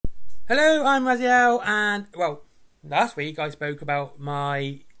Hello, I'm Raziel, and, well, last week I spoke about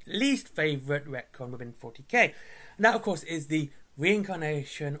my least favourite retcon within 40k. And that, of course, is the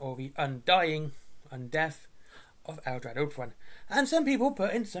reincarnation or the undying, undeath of Eldrad Ultron. And some people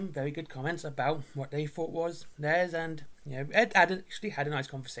put in some very good comments about what they thought was theirs, and, you know, Ed actually had a nice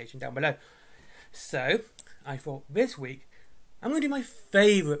conversation down below. So, I thought this week, I'm going to do my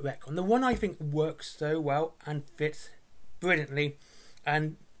favourite retcon, the one I think works so well and fits brilliantly,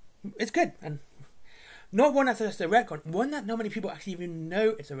 and it's good, and not one that's just a retcon, one that not many people actually even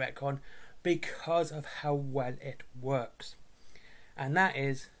know it's a retcon because of how well it works. And that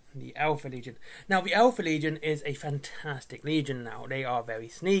is the Alpha Legion. Now, the Alpha Legion is a fantastic legion now. They are very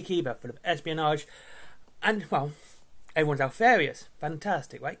sneaky, they're full of espionage, and, well, everyone's Alpharius.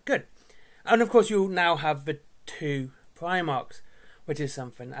 Fantastic, right? Good. And, of course, you'll now have the two Primarchs, which is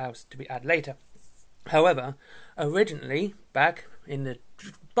something else to be added later. However, originally, back in the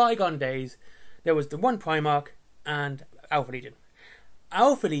bygone days, there was the one Primarch and Alpha Legion.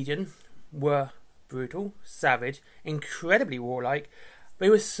 Alpha Legion were brutal, savage, incredibly warlike. They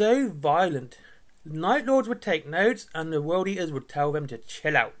were so violent, Night Lords would take notes and the World Eaters would tell them to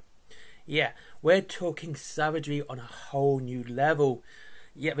chill out. Yeah, we're talking savagery on a whole new level.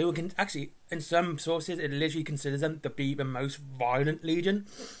 Yeah, they were actually, in some sources, it literally considers them to be the most violent legion,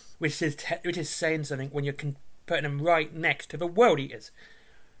 which is saying something when you're putting them right next to the World Eaters.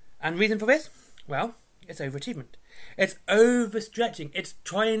 And reason for this? Well, it's overachievement. It's overstretching. It's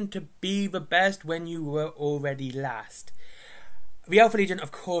trying to be the best when you were already last. The Alpha Legion,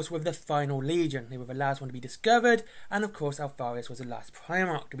 of course, were the final legion. They were the last one to be discovered, and of course Alpharius was the last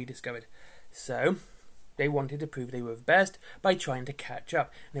Primarch to be discovered. So, they wanted to prove they were the best by trying to catch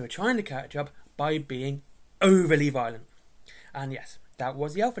up. And they were trying to catch up by being overly violent. And yes, that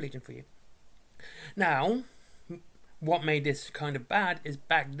was the Alpha Legion for you. Now, what made this kind of bad is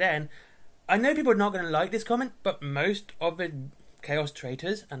back then, I know people are not going to like this comment, but most of the Chaos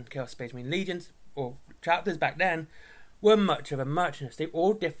Traitors and Chaos Space Marine Legions, or chapters back then, were much of a muchness. They were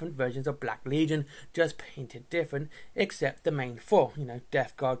all different versions of Black Legion, just painted different, except the main four, you know,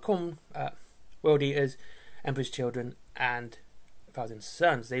 Death Guard, World Eaters, Emperor's Children, and Thousand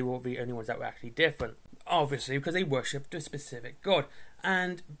Suns. They were the only ones that were actually different. Obviously, because they worshipped a specific god.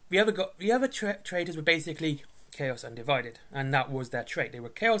 And the other traitors were basically Chaos Undivided, and that was their trait. They were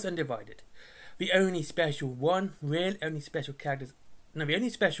Chaos Undivided. The only special one was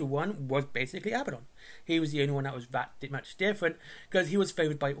basically Abaddon. He was the only one that was that much different, because he was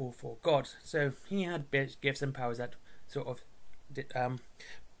favoured by all four gods. So he had gifts and powers that sort of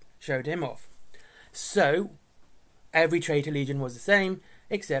showed him off. So every traitor legion was the same,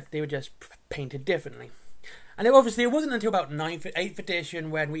 except they were just painted differently. And it wasn't until about 8th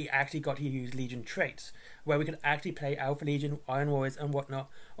edition when we actually got to use Legion traits, where we could actually play Alpha Legion, Iron Warriors and whatnot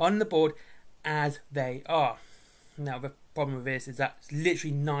on the board as they are. Now, the problem with this is that it's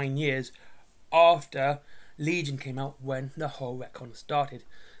literally 9 years after Legion came out when the whole retcon started.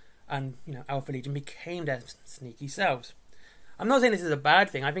 And, you know, Alpha Legion became their sneaky selves. I'm not saying this is a bad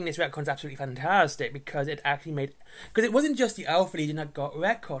thing. I think this retcon's absolutely fantastic because it actually made... Because it wasn't just the Alpha Legion that got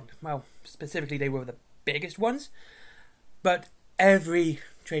retconned. Well, specifically they were the biggest ones. But every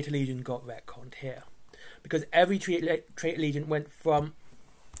Traitor Legion got retconned here. Because every Traitor Legion went from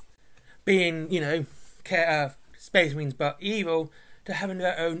being, you know, Space Marines but evil to having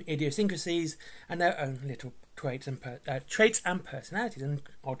their own idiosyncrasies and their own little traits and personalities and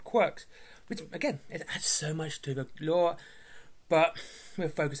odd quirks. Which, again, it adds so much to the lore. But we're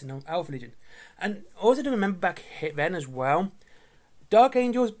focusing on Alpha Legion. And also to remember back then as well, Dark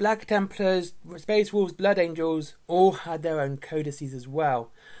Angels, Black Templars, Space Wolves, Blood Angels all had their own codices as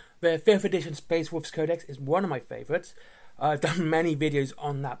well. The 5th edition Space Wolves Codex is one of my favourites. I've done many videos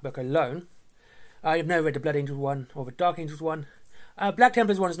on that book alone. I've never read the Blood Angels one or the Dark Angels one. Black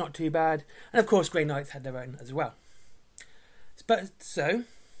Templars one is not too bad. And of course Grey Knights had their own as well. But so,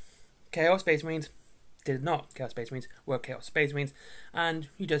 Chaos Space Marines did not. Chaos Space Marines were Chaos Space Marines, and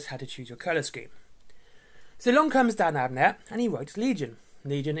you just had to choose your colour scheme. So along comes Dan Abnett, and he writes Legion.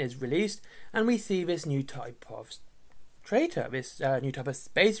 Legion is released, and we see this new type of traitor, this new type of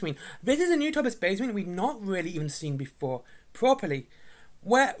Space Marine. This is a new type of Space Marine we've not really even seen before properly,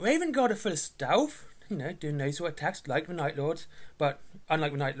 where Raven Guard are full of stealth, you know, doing those sort of attacks like the Night Lords, but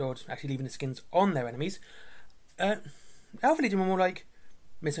unlike the Night Lords, actually leaving the skins on their enemies. Alpha Legion were more like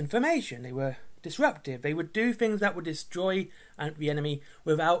misinformation. They were disruptive. They would do things that would destroy the enemy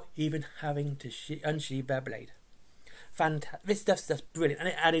without even having to unsheathe their blade. This stuff's just brilliant, and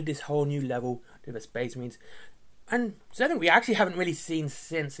it added this whole new level to the Space Marines. And something we actually haven't really seen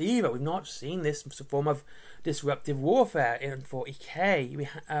since either. We've not seen this form of disruptive warfare in 40k. We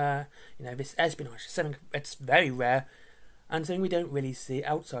this espionage is something that's very rare and something we don't really see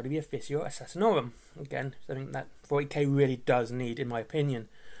outside of the Officio Assassinorum. Again, something that 40k really does need, in my opinion.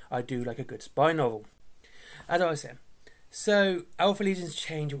 I do like a good spy novel. As I was saying, so Alpha Legion's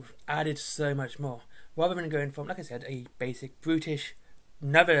change added so much more. Rather than going from, like I said, a basic brutish,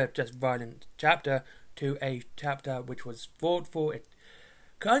 never just violent chapter to a chapter which was thoughtful, it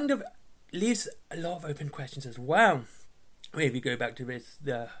kind of leaves a lot of open questions as well. If you go back to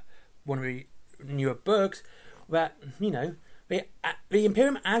one of the newer books, that, the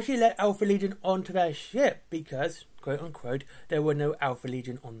Imperium actually let Alpha Legion onto their ship because, quote unquote, there were no Alpha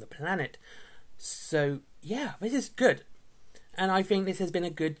Legion on the planet. So, yeah, this is good. And I think this has been a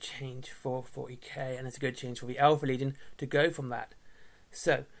good change for 40k, and it's a good change for the Alpha Legion to go from that.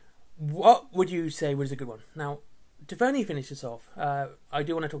 So, what would you say was a good one? Now, to finally finish this off, I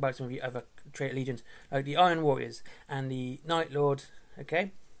do want to talk about some of the other traitor legions, like the Iron Warriors and the Night Lords,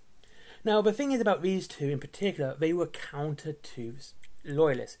 okay? Now, the thing is about these two in particular, they were counter to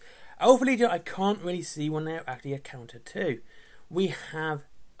Loyalists. Alpha Legion, I can't really see when they're actually a counter to. We have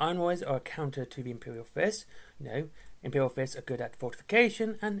Iron Warriors are a counter to the Imperial Fists. Imperial Fists are good at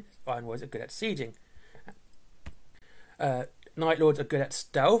fortification, and Iron Warriors are good at sieging. Night Lords are good at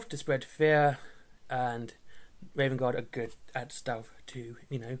stealth to spread fear, and Raven Guard are good at stealth to,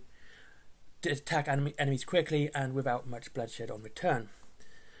 to attack enemies quickly and without much bloodshed on return.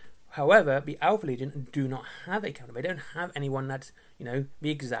 However, the Alpha Legion do not have a counter. They don't have anyone that's, the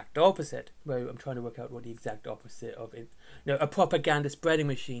exact opposite. Well, I'm trying to work out what the exact opposite of it. A propaganda spreading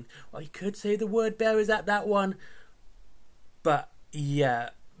machine. Well, you could say the word bearers at that one. But, yeah,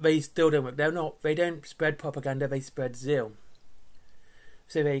 they still don't work. They don't spread propaganda, they spread zeal.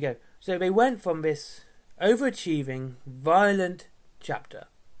 So there you go. So they went from this overachieving, violent chapter,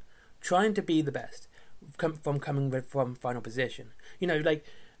 trying to be the best, from final position.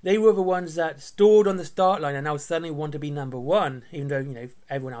 They were the ones that stalled on the start line and now suddenly want to be number one, even though,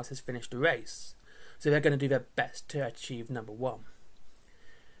 everyone else has finished the race. So they're going to do their best to achieve number one.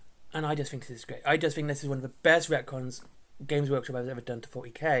 And I just think this is great. I just think this is one of the best retcons Games Workshop has ever done to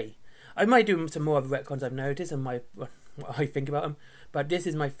 40k. I might do some more of the retcons I've noticed and what I think about them, but this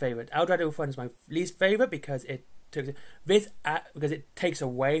is my favourite. Eldred Ilfrun is my least favourite because it takes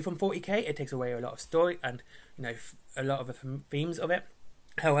away from 40k. It takes away a lot of story and, a lot of the themes of it.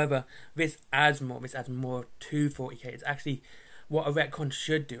 However, this adds more to 40k. It's actually what a retcon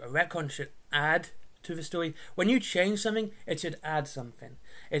should do. A retcon should add to the story. When you change something, it should add something.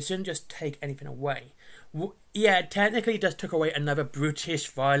 It shouldn't just take anything away. Yeah, it technically just took away another brutish,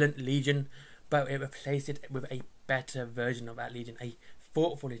 violent legion, but it replaced it with a better version of that legion, a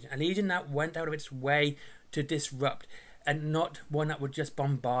thoughtful legion, a legion that went out of its way to disrupt, and not one that would just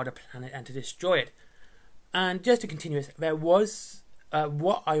bombard a planet and to destroy it. And just to continue this, there was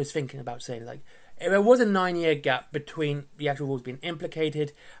what I was thinking about saying, there was a 9-year gap between the actual rules being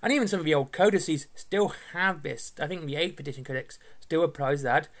implicated, and even some of the old codices still have this. I think the 8th edition codex still applies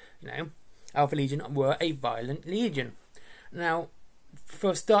that, Alpha Legion were a violent legion. Now,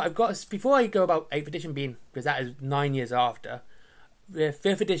 for a start, before I go about 8th edition being, because that is 9 years after, the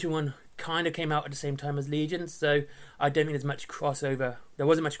 5th edition one kind of came out at the same time as Legion, so I don't think there's much crossover. There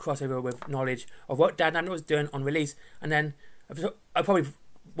wasn't much crossover with knowledge of what Dan Abnett was doing on release, and then what I probably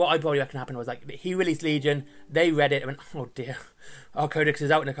reckon happened was he released Legion, they read it and went, oh dear, our codex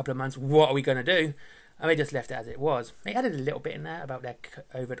is out in a couple of months, what are we going to do? And they just left it as it was. They added a little bit in there about their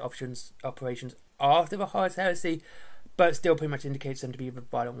covert operations after the Horus Heresy, but still pretty much indicates them to be the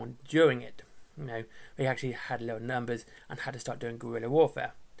violent one during it. They actually had low numbers and had to start doing guerrilla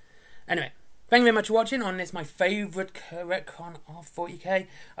warfare. Anyway, thank you very much for watching on this, my favourite retcon of 40k.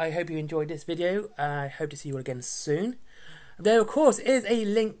 I hope you enjoyed this video. I hope to see you all again soon. There, of course, is a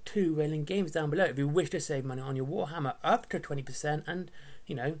link to Whaling Games down below if you wish to save money on your Warhammer up to 20% and,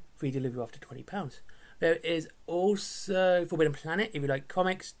 free delivery after £20. There is also Forbidden Planet if you like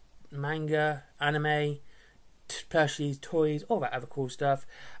comics, manga, anime, plushies, toys, all that other cool stuff.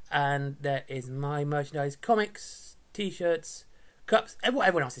 And there is my merchandise, comics, t-shirts, cups, and what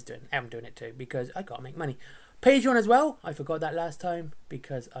everyone else is doing. I'm doing it too because I gotta make money. Patreon as well. I forgot that last time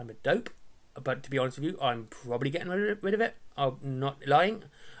because I'm a dope. But to be honest with you, I'm probably getting rid of it. I'm not lying.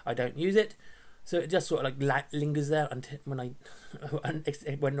 I don't use it. So it just sort of lingers there until when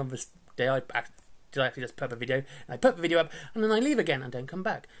on this day I actually just put up a video. And I put the video up and then I leave again and don't come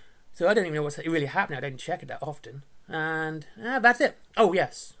back. So I don't even know what's really happening. I don't check it that often. And that's it. Oh,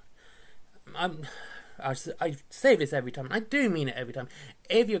 yes. I say this every time. I do mean it every time.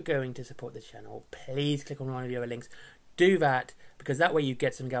 If you're going to support the channel, please click on one of the other links. Do that, because that way you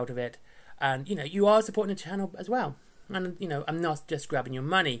get something out of it. And, you know, you are supporting the channel as well. And, you know, I'm not just grabbing your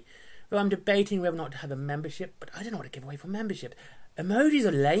money. Well, I'm debating whether or not to have a membership, but I don't know what to give away for membership. Emojis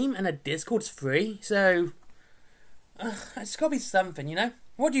are lame and a Discord's free, so it's got to be something, you know?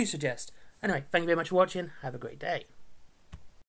 What do you suggest? Anyway, thank you very much for watching. Have a great day.